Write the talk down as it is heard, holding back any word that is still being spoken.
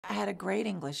I had a great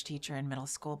English teacher in middle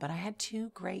school, but I had two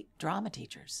great drama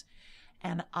teachers.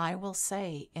 And I will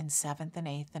say in seventh and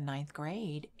eighth and ninth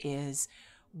grade is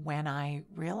when I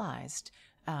realized,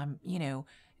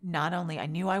 not only I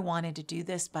knew I wanted to do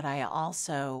this, but I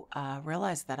also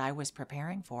realized that I was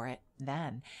preparing for it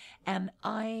then. And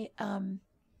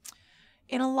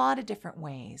in a lot of different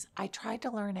ways, I tried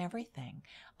to learn everything.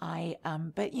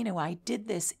 But I did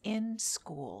this in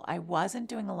school. I wasn't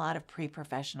doing a lot of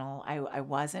pre-professional. I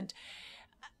wasn't.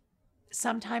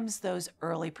 Sometimes those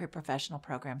early pre-professional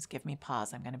programs give me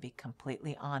pause. I'm going to be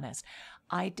completely honest.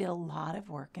 I did a lot of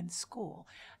work in school,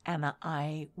 and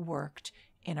I worked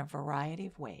in a variety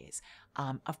of ways.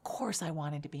 Of course, I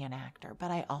wanted to be an actor,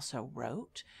 but I also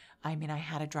wrote. I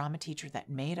had a drama teacher that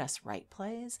made us write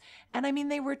plays, and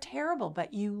they were terrible,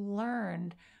 but you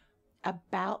learned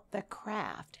about the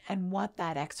craft. And what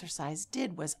that exercise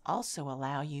did was also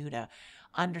allow you to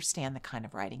understand the kind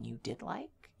of writing you did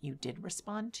like, you did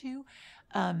respond to.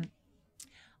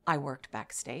 I worked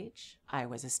backstage. I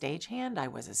was a stagehand. I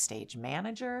was a stage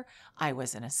manager. I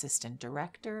was an assistant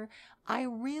director. I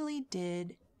really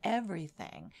did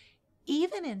everything,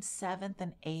 even in seventh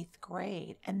and eighth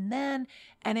grade, and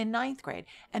in ninth grade.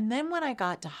 And then when I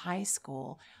got to high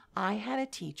school, I had a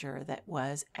teacher that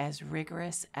was as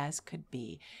rigorous as could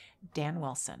be, Dan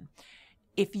Wilson.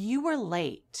 If you were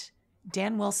late,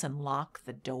 Dan Wilson locked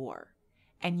the door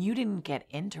and you didn't get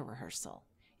into rehearsal.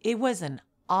 It was an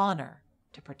honor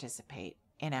to participate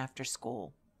in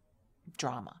after-school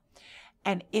drama.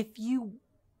 And if you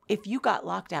got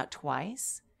locked out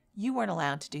twice, you weren't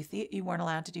allowed to do you weren't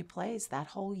allowed to do plays that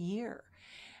whole year.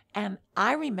 And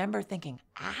I remember thinking,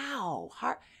 "Ow,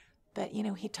 hard." But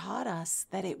he taught us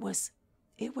that it was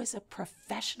a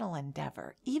professional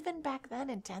endeavor, even back then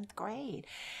in 10th grade.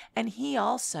 And he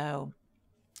also,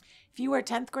 if you were a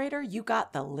 10th grader, you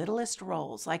got the littlest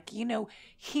roles.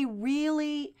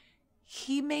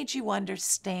 He made you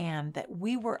understand that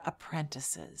we were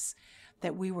apprentices,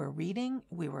 that we were reading,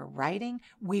 we were writing,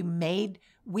 he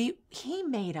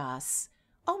made us,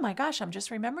 oh my gosh, I'm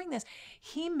just remembering this.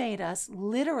 He made us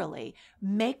literally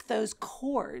make those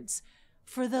chords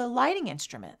for the lighting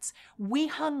instruments. We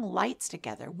hung lights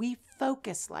together. We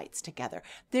focused lights together.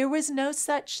 There was no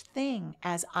such thing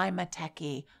as I'm a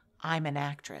techie, I'm an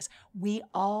actress. We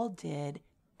all did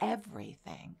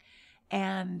everything.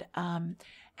 And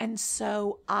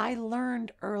so I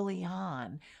learned early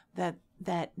on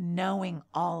that knowing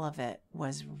all of it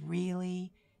was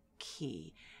really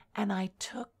key. And I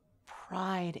took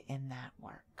pride in that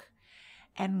work.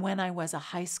 And when I was a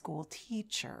high school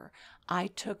teacher, I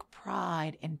took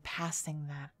pride in passing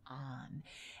that on.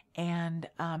 And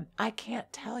I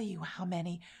can't tell you how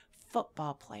many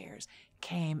football players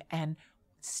came and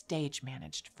stage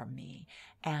managed for me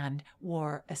and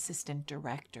were assistant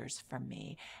directors for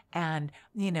me. And,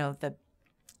 the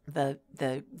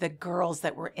girls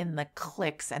that were in the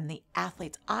cliques and the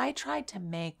athletes. I tried to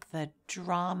make the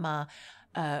drama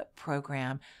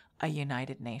program a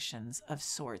United Nations of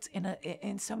sorts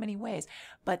in so many ways,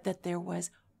 but that there was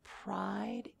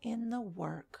pride in the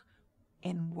work,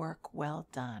 in work well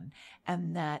done,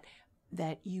 and that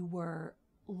you were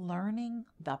learning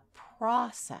the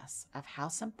process of how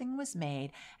something was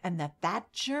made, and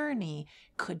that journey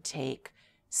could take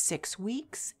 6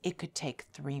 weeks, it could take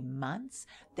 3 months,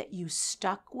 that you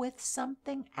stuck with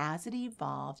something as it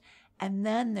evolved, and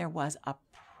then there was a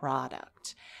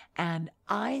product. And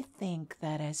I think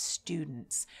that as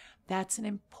students, that's an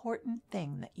important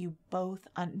thing, that you both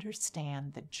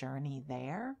understand the journey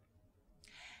there,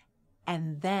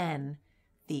 and then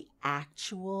the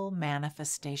actual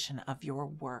manifestation of your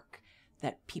work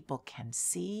that people can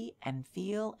see and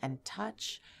feel and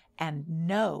touch and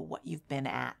know what you've been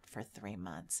at for 3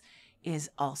 months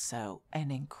is also an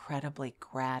incredibly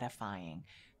gratifying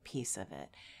piece of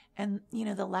it. And,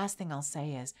 the last thing I'll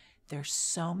say is there's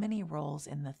so many roles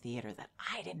in the theater that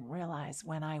I didn't realize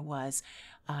when I was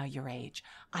your age.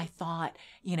 I thought,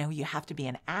 you have to be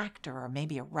an actor or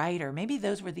maybe a writer. Maybe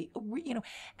those were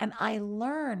and I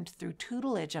learned through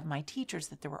tutelage of my teachers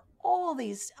that there were all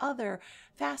these other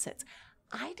facets.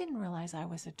 I didn't realize I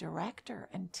was a director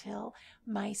until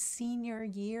my senior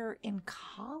year in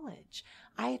college.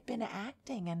 I had been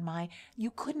acting, and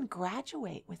you couldn't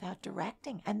graduate without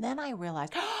directing. And then I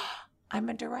realized, I'm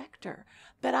a director.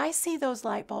 But I see those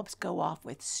light bulbs go off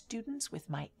with students, with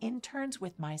my interns,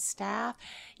 with my staff,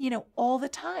 all the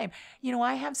time.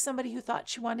 I have somebody who thought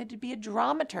she wanted to be a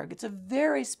dramaturg. It's a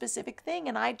very specific thing.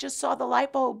 And I just saw the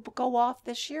light bulb go off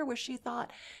this year where she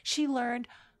thought she learned,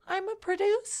 I'm a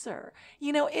producer.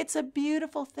 It's a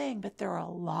beautiful thing, but there are a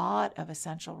lot of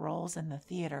essential roles in the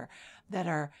theater that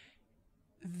are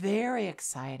very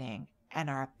exciting and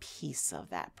are a piece of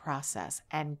that process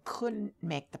and couldn't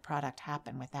make the product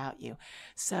happen without you.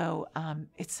 So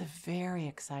it's a very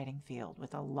exciting field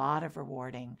with a lot of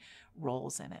rewarding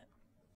roles in it.